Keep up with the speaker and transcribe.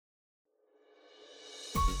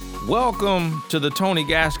Welcome to the Tony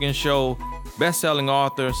Gaskin Show, best-selling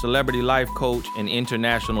author, celebrity life coach, and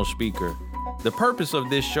international speaker. The purpose of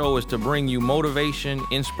this show is to bring you motivation,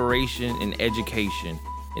 inspiration, and education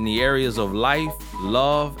in the areas of life,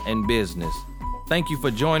 love, and business. Thank you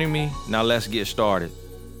for joining me. Now let's get started.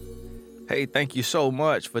 Hey, thank you so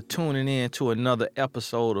much for tuning in to another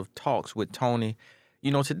episode of Talks with Tony.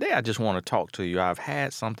 You know, today I just want to talk to you. I've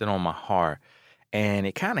had something on my heart, and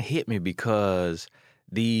it kind of hit me because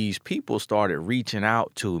these people started reaching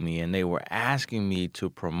out to me and they were asking me to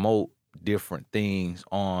promote different things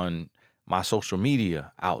on my social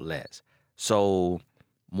media outlets. So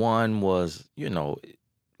one was,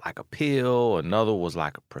 like a pill. Another was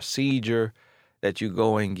like a procedure that you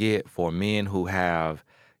go and get for men who have,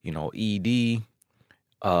 ED.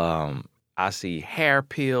 I see hair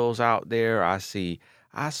pills out there. I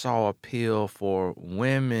saw a pill for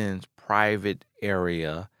women's private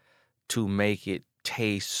area to make it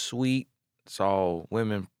taste sweet. Saw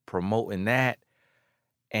women promoting that,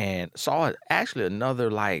 and saw actually another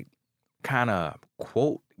like kind of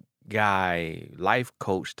quote guy, life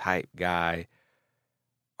coach type guy,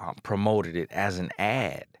 promoted it as an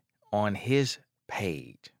ad on his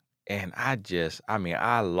page. And I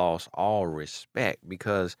lost all respect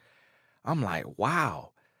because I'm like,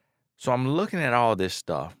 wow. So I'm looking at all this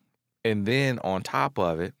stuff, and then on top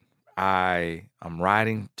of it, I'm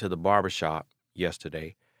riding to the barbershop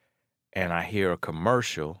yesterday, and I hear a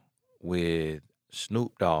commercial with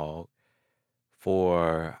Snoop Dogg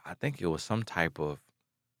for, I think it was some type of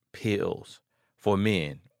pills for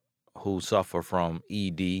men who suffer from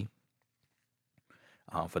ED.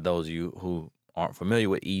 For those of you who aren't familiar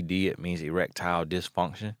with ED, it means erectile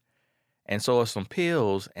dysfunction. And so it's some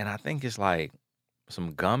pills, and I think it's like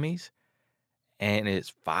some gummies, and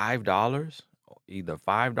it's $5, either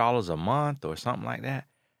 $5 a month or something like that.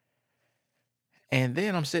 And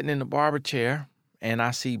then I'm sitting in the barber chair, and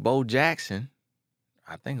I see Bo Jackson,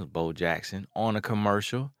 I think it was Bo Jackson, on a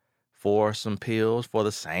commercial for some pills for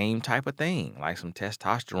the same type of thing, like some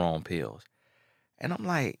testosterone pills. And I'm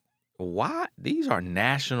like, why? These are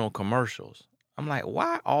national commercials. I'm like,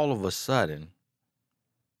 why all of a sudden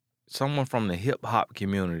someone from the hip-hop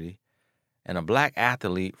community and a black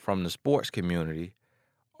athlete from the sports community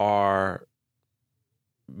are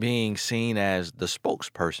being seen as the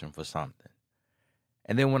spokesperson for something?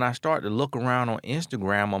 And then when I start to look around on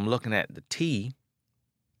Instagram, I'm looking at the tea,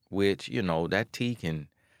 which, that tea can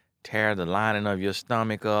tear the lining of your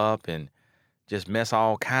stomach up and just mess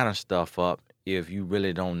all kind of stuff up if you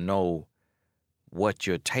really don't know what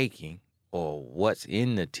you're taking or what's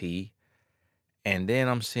in the tea. And then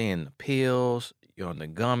I'm seeing the pills, the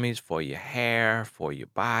gummies for your hair, for your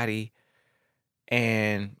body,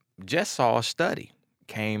 and just saw a study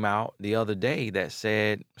came out the other day that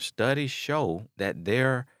said studies show that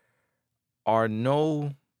there's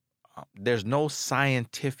no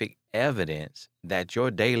scientific evidence that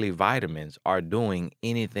your daily vitamins are doing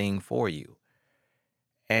anything for you.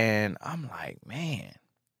 And I'm like, man.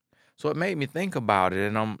 So it made me think about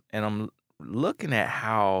it, and I'm looking at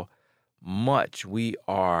how much we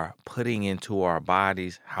are putting into our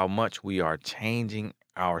bodies, how much we are changing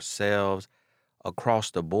ourselves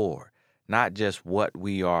across the board. Not just what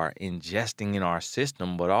we are ingesting in our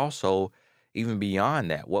system, but also even beyond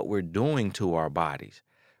that, what we're doing to our bodies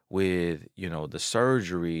with, the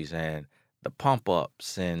surgeries and the pump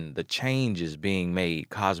ups and the changes being made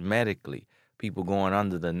cosmetically, people going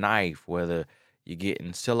under the knife, whether you're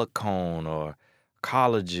getting silicone or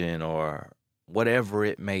collagen or whatever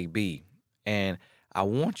it may be. And I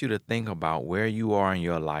want you to think about where you are in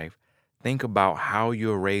your life. Think about how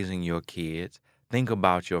you're raising your kids. Think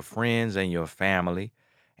about your friends and your family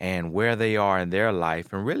and where they are in their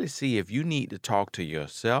life, and really see if you need to talk to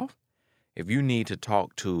yourself, if you need to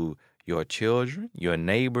talk to your children, your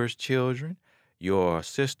neighbor's children, your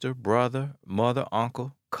sister, brother, mother,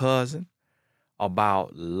 uncle, cousin,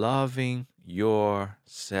 about loving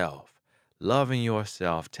yourself,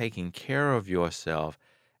 taking care of yourself,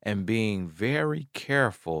 and being very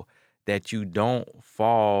careful that you don't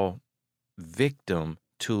fall victim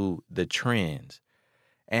to the trends.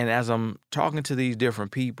 And as I'm talking to these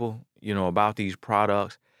different people, about these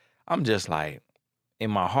products, I'm just like, in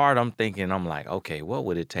my heart, I'm like, okay, what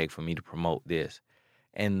would it take for me to promote this?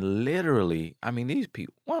 And literally, these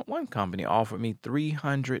people, one company offered me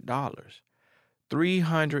 $300.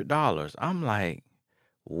 $300. I'm like,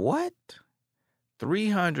 what?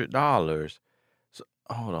 $300? So,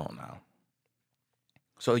 hold on now.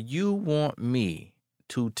 So you want me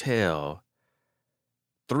to tell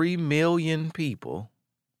 3 million people,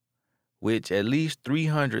 which at least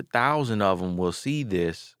 300,000 of them will see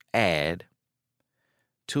this ad,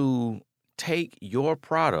 to take your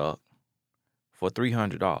product for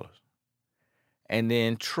 $300 and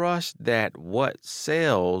then trust that what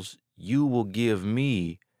sells, you will give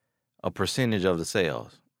me a percentage of the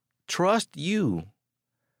sales. Trust you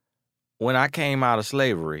when I came out of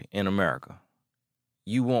slavery in America.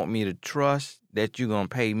 You want me to trust that you're going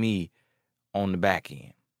to pay me on the back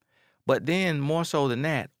end. But then more so than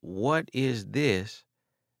that, what is this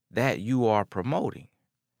that you are promoting?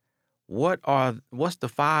 What's the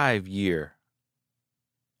 5-year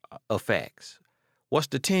effects? What's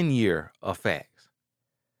the 10-year effects?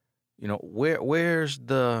 You know, where's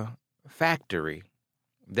the factory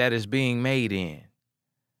that is being made in?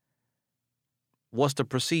 What's the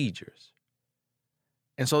procedures?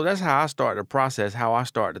 And so that's how I started to process, how I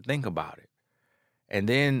started to think about it. And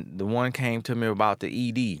then the one came to me about the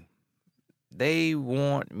ED. They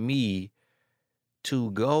want me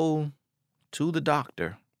to go to the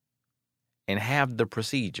doctor and have the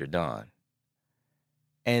procedure done,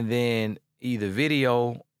 and then either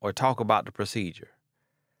video or talk about the procedure.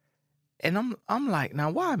 And I'm like, now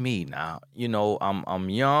why me now? You know, I'm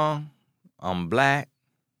young, I'm black,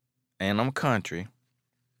 and I'm country.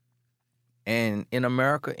 And in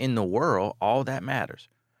America, in the world, all that matters.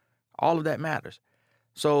 All of that matters.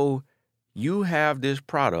 So you have this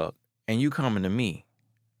product and you coming to me,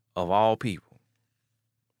 of all people.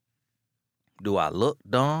 Do I look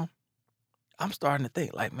dumb? I'm starting to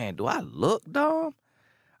think like, man, do I look dumb?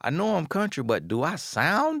 I know I'm country, but do I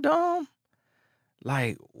sound dumb?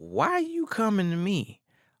 Like, why are you coming to me?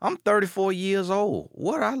 I'm 34 years old.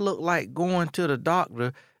 What I look like going to the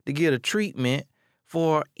doctor to get a treatment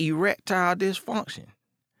for erectile dysfunction?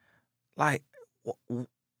 Like,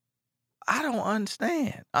 I don't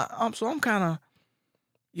understand. I'm kind of,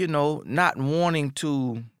 not wanting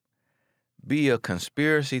to be a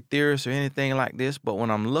conspiracy theorist or anything like this, but when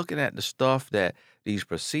I'm looking at the stuff that these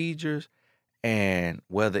procedures, and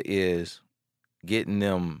whether it's getting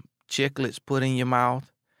them chiclets put in your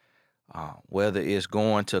mouth, whether it's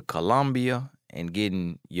going to Colombia and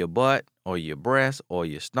getting your butt or your breast or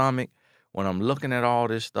your stomach, when I'm looking at all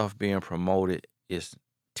this stuff being promoted, it's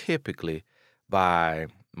typically by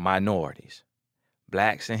minorities,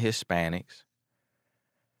 blacks and Hispanics.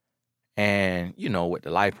 And, with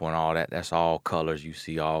the lipo and all that, that's all colors. You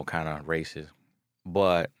see all kind of races.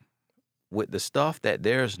 But with the stuff that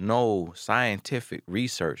there's no scientific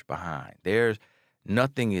research behind,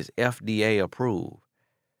 nothing is FDA approved.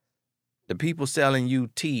 The people selling you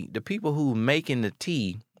tea, the people who making the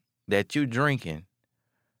tea that you're drinking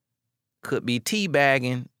could be tea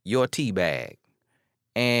bagging your tea bag.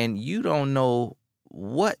 And you don't know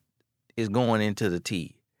what is going into the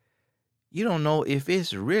tea. You don't know if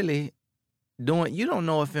it's really you don't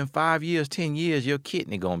know if in 5 years, 10 years, your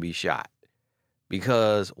kidney gonna be shot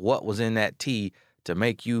because what was in that tea to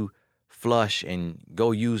make you flush and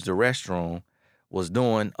go use the restroom was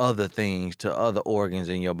doing other things to other organs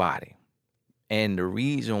in your body. And the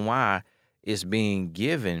reason why it's being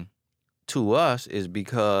given to us is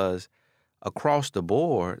because across the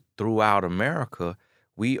board throughout America,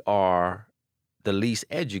 we are the least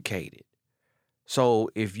educated. So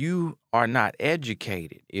if you are not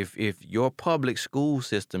educated, if your public school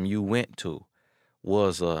system you went to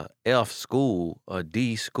was a F school, a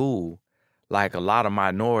D school, like a lot of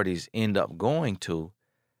minorities end up going to,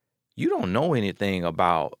 you don't know anything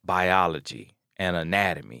about biology and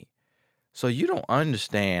anatomy. So you don't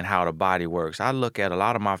understand how the body works. I look at a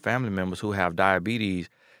lot of my family members who have diabetes,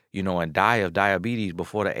 and die of diabetes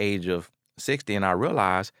before the age of 60, and I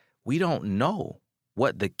realize we don't know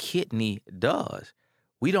what the kidney does.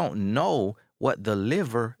 We don't know what the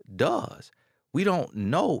liver does. We don't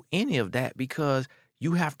know any of that because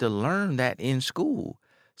you have to learn that in school.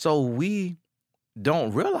 So we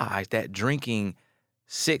don't realize that drinking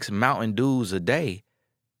 6 Mountain Dews a day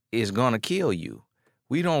is going to kill you.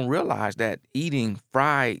 We don't realize that eating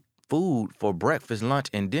fried food for breakfast, lunch,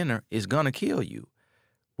 and dinner is going to kill you.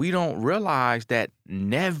 We don't realize that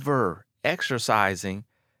never exercising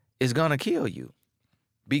is going to kill you,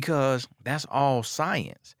 because that's all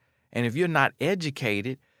science. And if you're not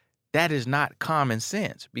educated, that is not common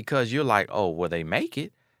sense, because you're like, oh, well, they make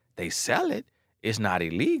it, they sell it, it's not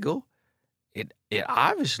illegal. It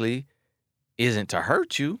obviously isn't to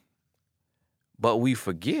hurt you, but we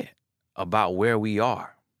forget about where we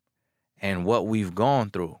are and what we've gone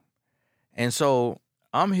through. And so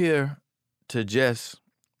I'm here to just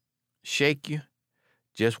shake you,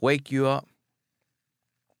 just wake you up,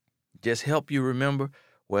 just help you remember,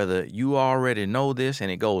 whether you already know this,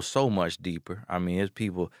 and it goes so much deeper. I mean,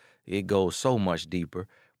 it goes so much deeper,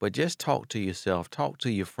 but just talk to yourself, talk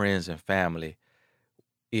to your friends and family.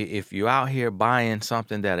 if you're out here buying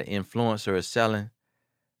something that an influencer is selling,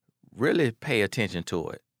 really pay attention to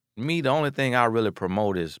it. Me, the only thing I really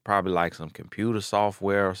promote is probably like some computer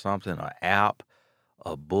software or something, an app,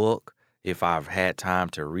 a book, if I've had time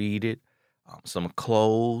to read it, some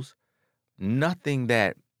clothes, nothing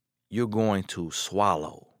that you're going to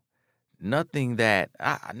swallow, nothing that,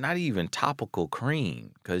 not even topical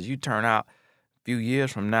cream, because you turn out a few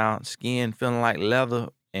years from now, skin feeling like leather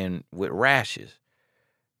and with rashes.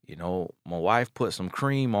 You know, my wife put some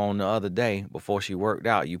cream on the other day before she worked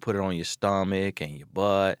out. You put it on your stomach and your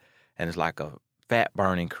butt, and it's like a fat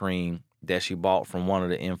burning cream that she bought from one of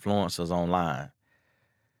the influencers online.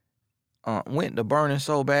 Went to burning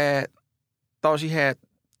so bad, thought she had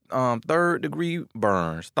 3rd-degree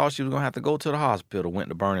burns. Thought she was gonna have to go to the hospital. Went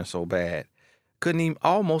to burning so bad,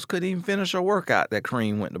 almost couldn't even finish her workout. That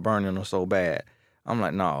cream went to burning her so bad. I'm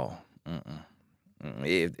like, no,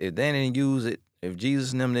 if they didn't use it, if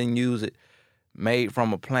Jesus and them didn't use it, made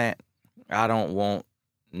from a plant, I don't want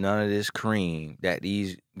none of this cream that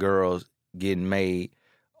these girls getting made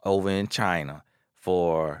over in China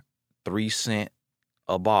for 3 cents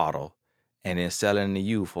a bottle and then selling to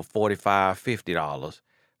you for $45, $50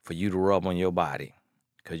 for you to rub on your body.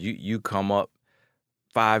 Because you come up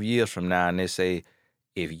 5 years from now and they say,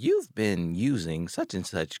 if you've been using such and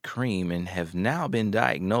such cream and have now been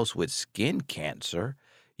diagnosed with skin cancer,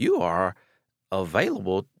 you are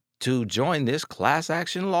available to join this class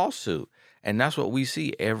action lawsuit. And that's what we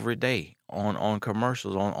see every day on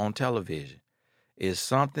commercials on television. Is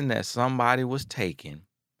something that somebody was taking.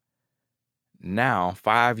 Now,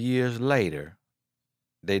 5 years later,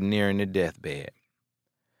 they're nearing the deathbed.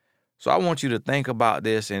 So I want you to think about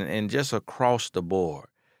this and just across the board.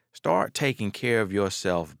 Start taking care of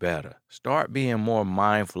yourself better. Start being more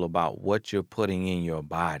mindful about what you're putting in your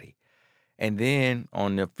body. And then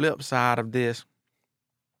on the flip side of this,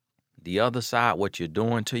 the other side, what you're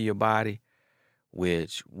doing to your body,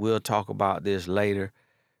 which we'll talk about this later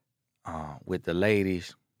with the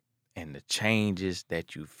ladies and the changes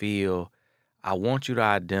that you feel. I want you to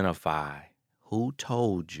identify who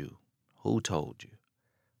told you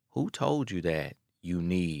that you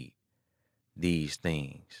need these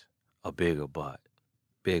things: a bigger butt,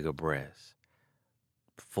 bigger breasts,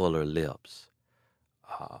 fuller lips,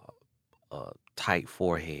 a tight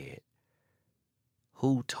forehead.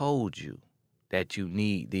 Who told you that you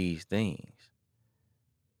need these things?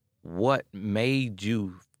 What made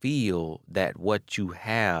you feel that what you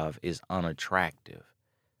have is unattractive?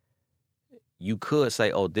 You could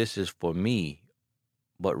say, oh, this is for me,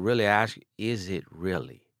 but really ask, is it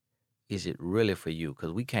really? Is it really for you?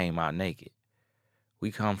 Because we came out naked.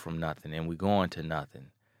 We come from nothing and we go into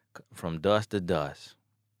nothing, from dust to dust.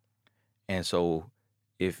 And so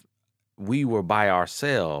if we were by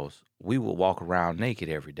ourselves, we would walk around naked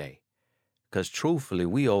every day. Because truthfully,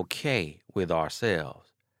 we okay with ourselves.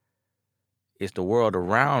 It's the world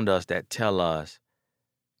around us that tell us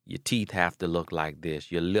your teeth have to look like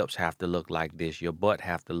this, your lips have to look like this, your butt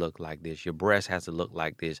have to look like this, your breast has to look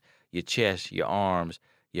like this, your chest, your arms,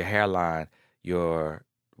 your hairline, your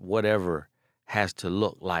whatever has to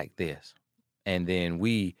look like this. And then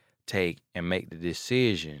we take and make the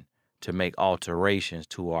decision to make alterations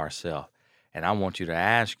to ourselves. And I want you to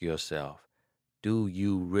ask yourself, do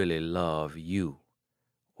you really love you?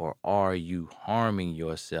 Or are you harming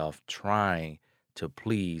yourself trying to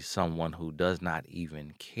please someone who does not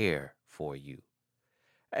even care for you?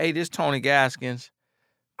 Hey, this is Tony Gaskins.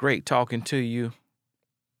 Great talking to you.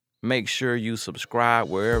 Make sure you subscribe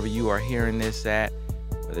wherever you are hearing this at,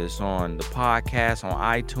 whether it's on the podcast, on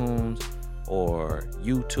iTunes, or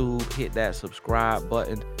YouTube. Hit that subscribe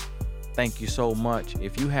button. Thank you so much.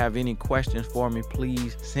 If you have any questions for me,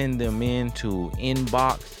 please send them in to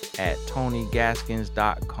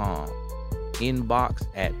inbox@tonygaskins.com.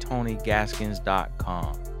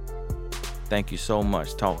 Inbox@tonygaskins.com. Thank you so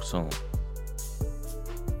much. Talk soon.